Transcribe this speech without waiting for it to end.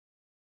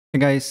Hey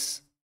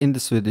guys, in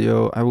this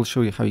video I will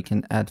show you how you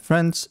can add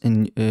friends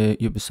in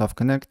Ubisoft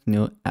Connect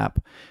new app.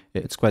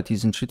 It's quite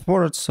easy and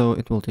straightforward, so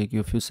it will take you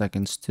a few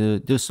seconds to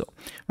do so.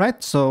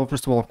 Right, so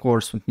first of all, of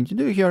course, what you need to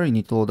do here, you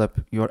need to load up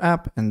your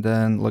app and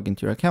then log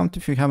into your account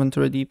if you haven't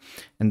already,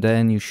 and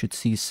then you should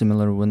see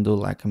similar window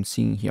like I'm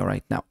seeing here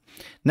right now.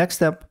 Next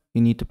step, you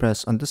need to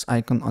press on this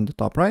icon on the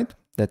top right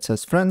that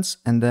says friends,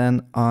 and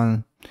then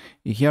on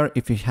here,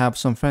 if you have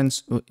some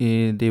friends,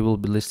 they will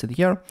be listed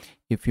here.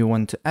 If you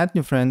want to add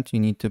new friend, you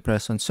need to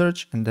press on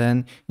search and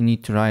then you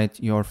need to write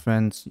your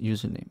friend's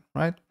username,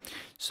 right?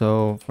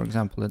 So for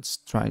example, let's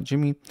try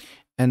Jimmy,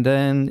 and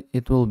then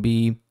it will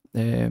be,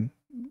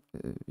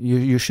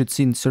 you should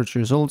see in search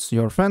results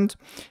your friend,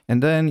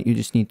 and then you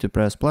just need to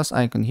press plus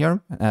icon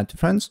here, add to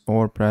friends,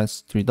 or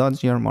press three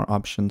dots here, more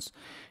options.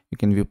 You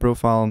can view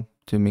profile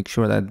to make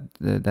sure that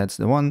that's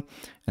the one,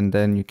 and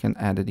then you can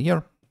add it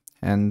here.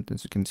 And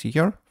as you can see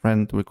here,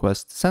 friend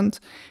request sent,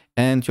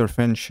 and your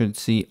friend should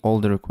see all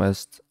the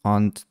requests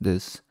on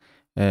this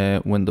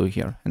window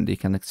here, and they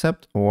can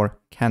accept or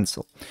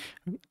cancel.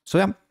 So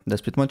yeah,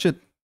 that's pretty much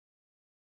it.